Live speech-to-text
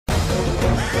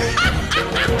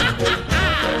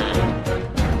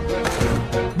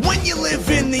When you live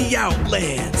in the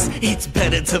Outlands, it's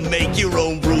better to make your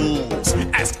own rules.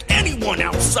 Ask anyone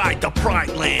outside the Pride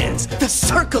Lands. The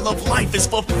circle of life is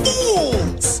for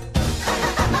fools.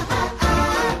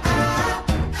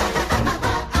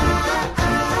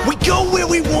 We go where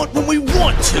we want when we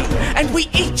want to, and we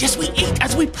eat as we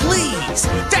please.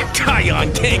 That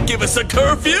Kion can't give us a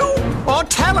curfew or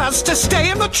tell us to stay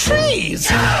in the trees.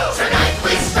 No! Tonight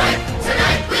we strike,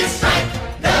 tonight we strike.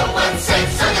 No one's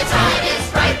safe, so the tide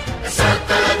is right. The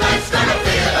circle of life's gonna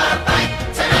feel our bite.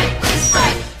 Tonight we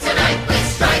strike, tonight we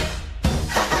strike.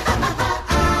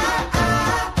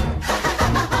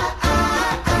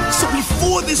 So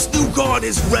before this new guard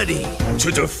is ready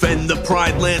to defend the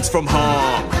Pride Lands from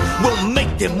harm, we'll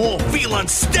make them all feel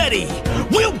unsteady.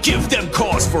 We'll give them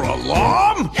cause for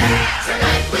alarm. Yeah!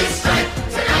 Tonight we strike,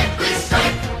 tonight we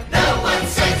strike. No one's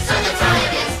safe, so the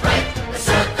tide is right. The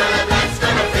circle of life's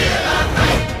gonna feel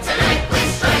alright. Tonight we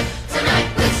strike, tonight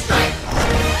we strike.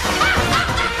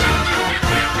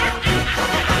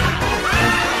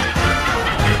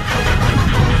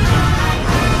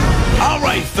 All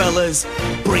right, fellas,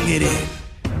 bring it in.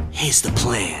 Here's the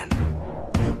plan.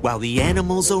 While the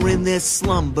animals are in their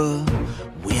slumber,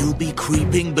 we'll be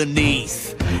creeping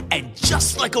beneath. And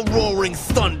just like a roaring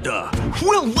thunder,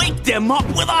 we'll wake them up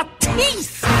with our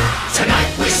teeth.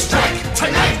 Tonight we strike,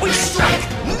 tonight we strike.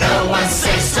 No one's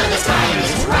safe, so the time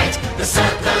is right. The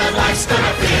circle of life's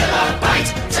gonna feel our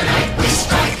bite. Tonight we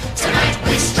strike, tonight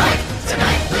we strike.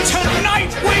 Tonight we strike.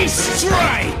 Tonight we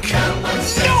strike!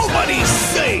 Nobody's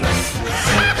safe!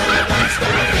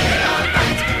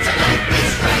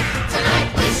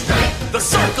 The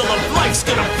circle of life's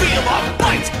gonna feel our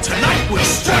bite. Tonight we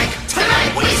strike.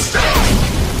 Tonight we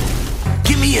strike.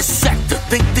 Give me a sec to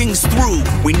think things through.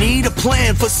 We need a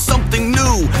plan for something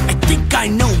new. I think I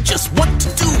know just what to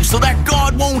do so that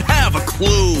God won't have a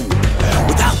clue.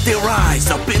 Without their eyes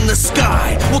up in the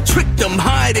sky, we'll trick them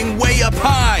hiding way up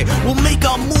high. We'll make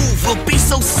our move, we'll be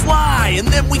so sly, and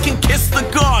then we can kiss the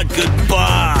God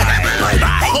goodbye.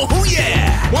 Oh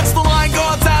yeah! Once the line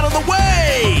guard's out of the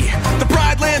way, the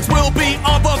Pride Lands will be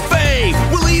a buffet.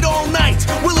 We'll eat all night,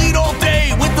 we'll eat all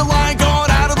day, with the line guard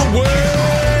out of the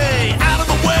way. Out of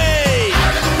the way!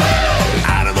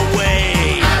 Out of the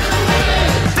way!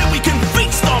 Then we can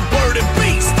feast on bird and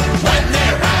beast when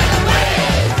they're out of the way.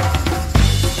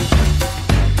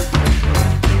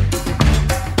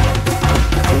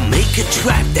 We'll make a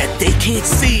trap that they can't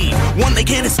see, one they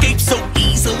can't escape so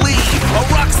easily. A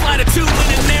rock slide or two in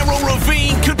a narrow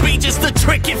ravine could be just a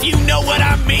trick if you know what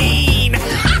I mean.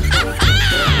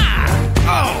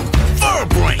 Oh, fur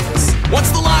brains. Once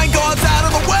the line guard's out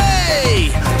of the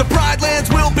way, the Pride Lands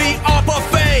will be a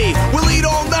buffet. We'll eat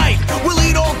all night, we'll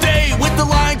eat all day, with the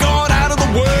line guard out of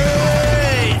the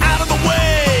way. Out of the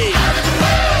way.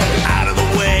 Out of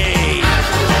the way.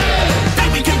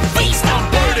 Then we can feast on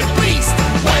bird and beast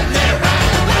when they're out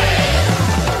of the way.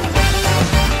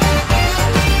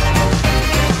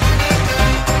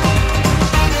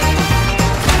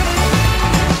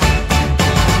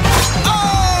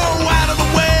 Oh, out of the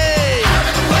way.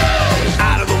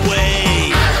 Out of the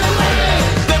way.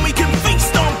 Then we can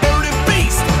feast on bird and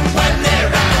beast when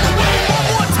they're out of the way. One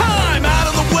more time, out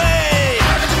of the way.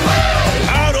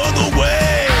 Out of the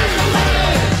way.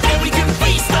 Then we can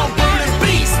feast on bird and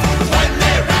beast when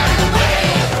they're out of the way.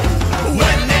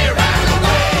 When they're out of the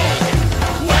way.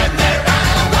 When they're out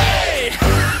of the way.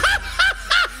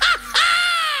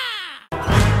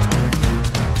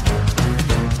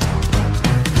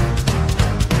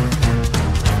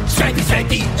 Stripey,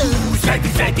 stripey, ooh, stripey,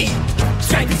 stripey.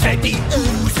 Stripey, stripey,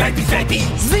 ooh, stripey, stripey.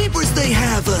 Zebras, they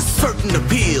have a certain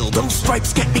appeal. Those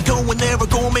stripes get me going, they're a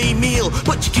gourmet meal.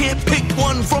 But you can't pick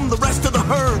one from the rest of the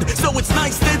herd. So it's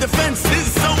nice their defense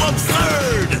is so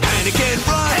absurd. Panic and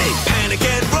run, panic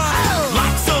and run.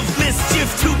 Lots of mischief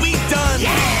to be done.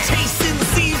 Chasing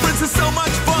zebras is so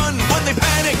much fun. When they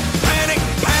panic, panic,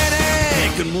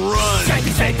 panic and run.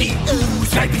 Stripey, stripey, ooh,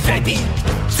 stripey, stripey.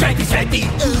 Stripey, stripey,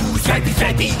 ooh, stripey,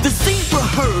 stripey. The zebra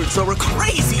herds are a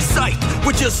crazy sight.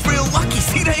 We're just real lucky,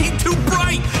 see they ain't too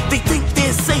bright. They think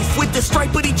they're safe with the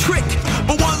stripity trick,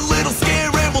 but one little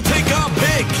scare and we'll take our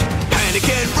pick. Panic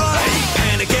and run,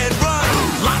 panic and run.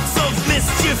 Lots of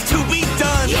mischief to be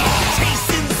done.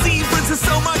 Chasing zebras is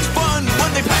so much fun.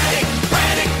 When they panic,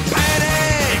 panic,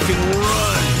 panic and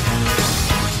run.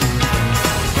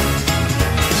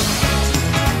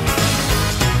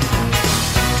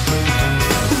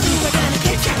 We're gonna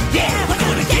get ya, yeah, we're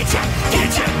gonna get ya,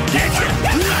 get ya, get ya.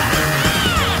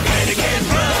 Panic and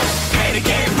run, panic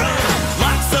and run.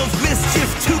 Lots of mischief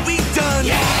to be done.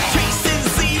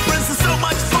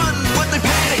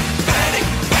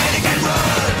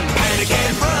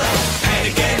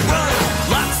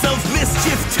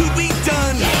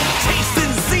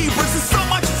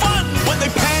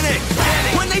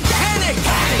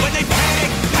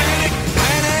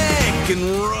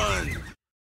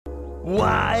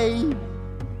 Why?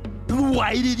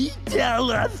 Why did he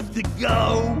tell us to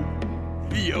go?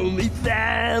 The only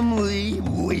family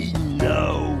we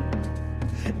know.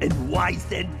 And why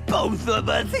send both of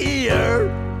us here?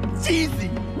 Sisi,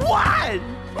 why?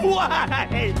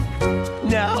 Why?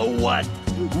 Now what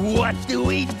do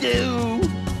we do?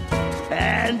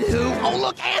 And who? Oh,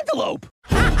 look, antelope!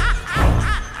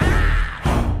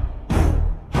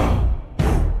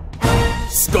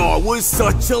 Scar was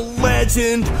such a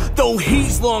legend. Though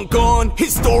he's long gone,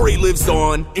 his story lives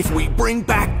on. If we bring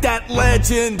back that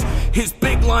legend, his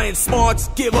big lion smarts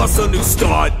give us a new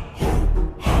start.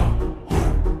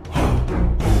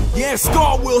 Yeah,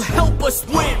 Scar will help us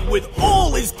win with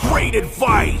all his great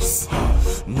advice.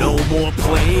 No more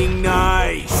playing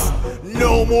nice.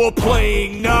 No more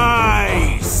playing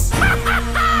nice.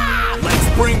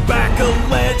 Let's bring back a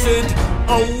legend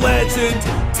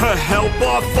to help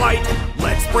our fight.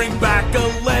 Let's bring back a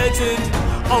legend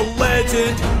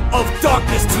of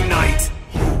darkness tonight.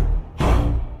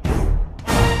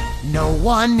 No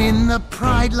one in the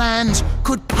Pride Lands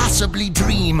could possibly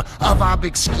dream of our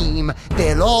big scheme.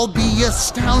 They'll all be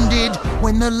astounded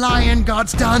when the Lion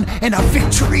God's done and a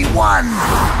victory won.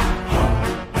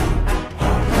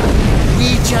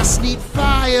 We just need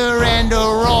fire and a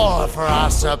roar for our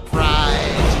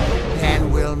surprise.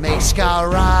 And we'll make Scar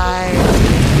rise.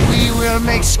 We will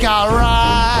make Scar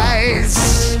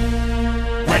rise.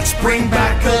 Let's bring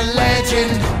back a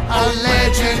legend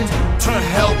to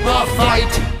help our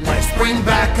fight. Let's bring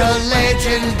back a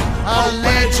legend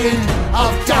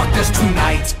of darkness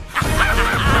tonight.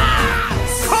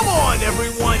 Come on,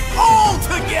 everyone, all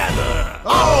together!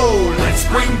 Oh, let's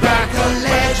bring back a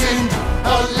legend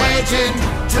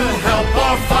to help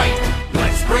our fight.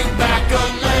 Let's bring back a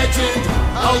legend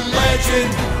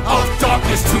of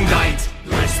darkness tonight.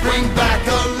 Let's bring back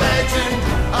a legend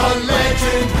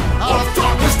of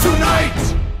darkness tonight.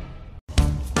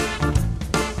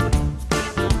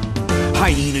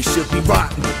 Hyena should be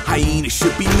rotten, Hyena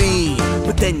should be mean.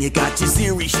 But then you got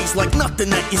Jaziri, she's like nothing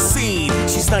that you've seen.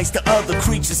 She's nice to other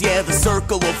creatures, yeah, the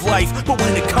circle of life. But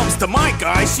when it comes to my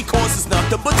guys, she causes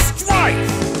nothing but strife.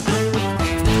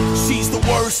 She's the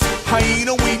worst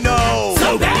Hyena we know.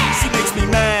 So bad! She makes me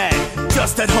mad,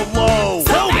 just at hello.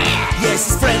 So bad! Yeah,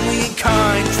 she's friendly and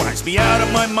kind, drives me out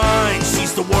of my mind.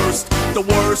 She's the worst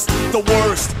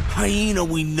Hyena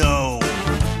we know.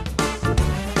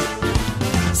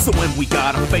 So when we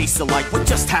gotta face her like what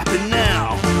just happened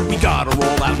now, we got her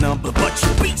all outnumbered, but she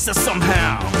beats us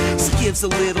somehow. She gives a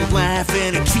little laugh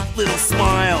and a cute little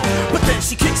smile, but then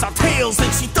she kicks our tails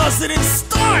and she does it in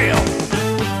style.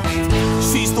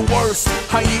 She's the worst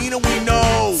Hyena we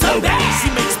know. So bad! She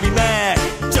makes me mad,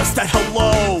 just at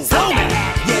hello. So bad!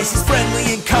 Yeah, she's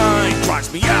friendly and kind, drives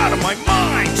me out of my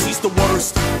mind. She's the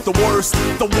worst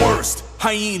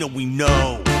Hyena we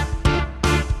know.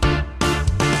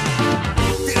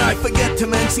 I forget to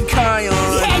mention Kion.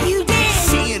 Yeah, you did!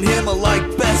 She and him are like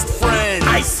best friends.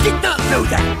 I did not know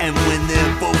that! And when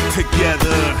they're both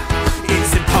together,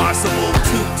 it's impossible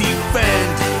to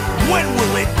defend. When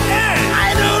will it end?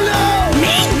 I don't know!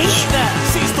 Me neither!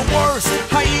 She's the worst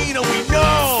Hyena we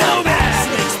know. So bad! She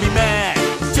makes me mad,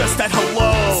 just at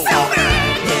hello. So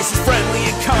bad! Yeah, she's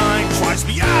friendly and kind, drives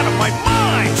me out of my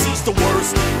mind. She's the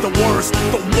worst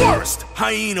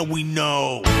Hyena we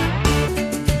know.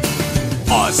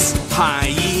 Us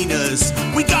hyenas,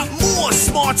 we got more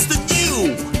smarts than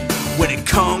you. When it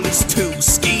comes to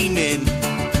scheming,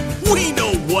 we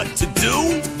know what to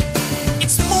do.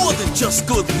 It's more than just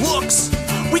good looks,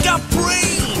 we got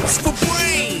brains for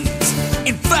brains.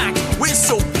 In fact, we're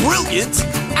so brilliant,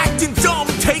 acting dumb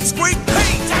takes great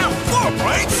pains. Down far,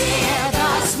 right? We're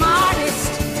the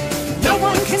smartest. No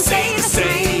one can say the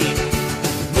same.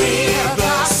 We're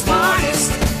the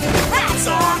smartest, that's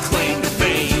our claim to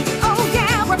fame. Oh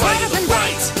yeah, we're brighter than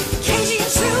bright, cagey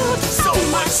and shrewd, so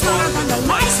much smarter than the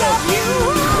likes of you.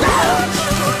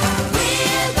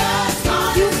 We're the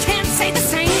smartest. You can't say the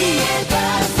same. We're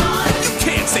the smartest. You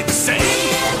can't say the same.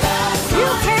 You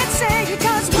can't say it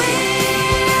 'cause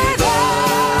we're the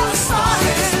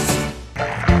smartest.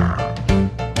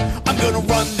 I'm gonna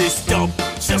run this dump,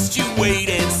 just you wait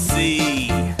and see.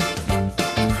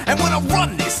 And when I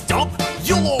run this dump,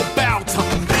 you'll all bow to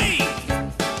me.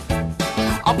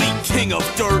 I'll be king of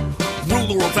dirt,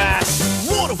 ruler of ash,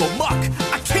 lord of amok,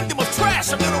 a kingdom of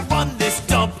trash. I'm gonna run this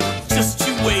dump, just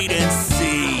you wait and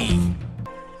see.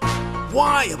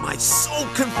 Why am I so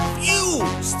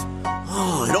confused?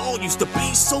 Oh, it all used to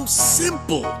be so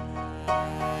simple.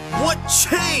 What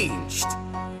changed?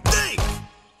 Think!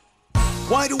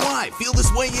 Why do I feel this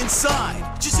way inside?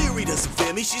 Jaziri doesn't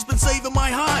fear me, she's been saving my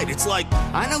hide. It's like,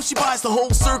 I know she buys the whole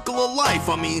circle of life.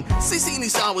 I mean, Sisi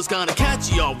Sawa's kinda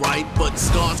catchy, alright, but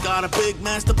Scar's got a big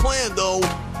master plan, though.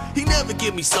 He never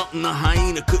give me something a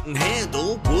hyena couldn't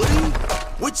handle, would he?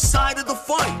 Which side of the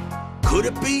fight? Could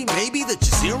it be maybe that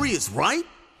Jaziri is right?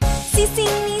 Sisi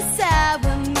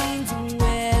Sawa means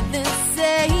we're the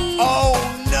same. Oh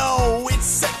no, it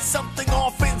set something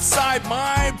off inside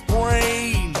my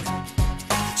brain.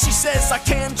 She says I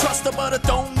can trust her, but I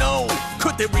don't know.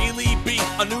 Could there really be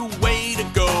a new way to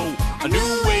go? A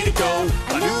new way to go,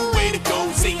 a new way to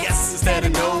go. Say yes instead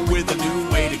of no with a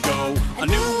new way to go. A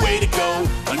new way to go,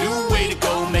 a new way to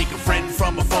go. Make a friend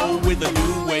from a foe with a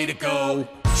new way to go.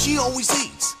 She always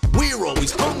eats, we're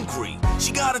always hungry.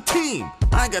 She got a team,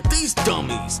 I got these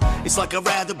dummies. It's like I'd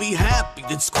rather be happy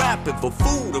than scrapping for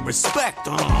food or respect.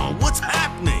 What's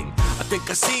happening? I think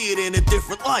I see it in a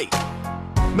different light.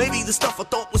 Maybe the stuff I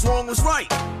thought was wrong was right.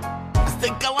 I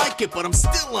think I like it, but I'm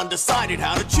still undecided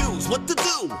how to choose what to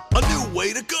do. A new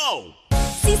way to go.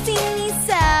 Sisi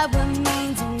Sawa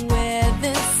means we're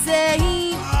the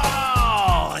same.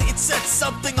 Oh, it set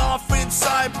something off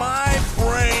inside my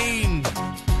brain.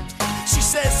 She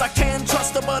says I can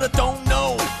trust her, but I don't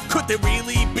know. Could there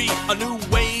really be a new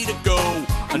way to go?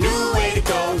 A new way to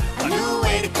go, a new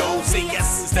way to go. Say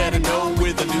yes instead of no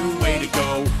with a new way to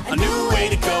go. A new way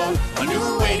to go, a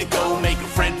new way to go. Make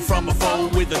a friend from a foe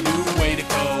with a new way to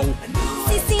go.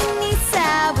 Sisi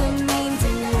Sawa means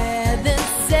we're the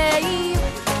same.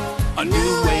 A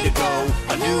new way to go,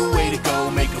 a new way to go.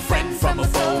 Make a friend from a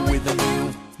foe with a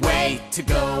new way to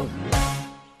go.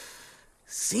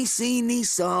 Sisi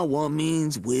Sawa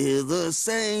means we're the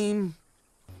same.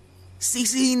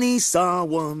 Sisi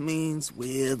Sawa means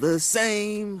we're the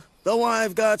same. Though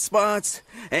I've got spots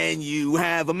and you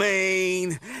have a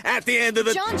mane. At the end of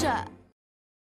the... Janja.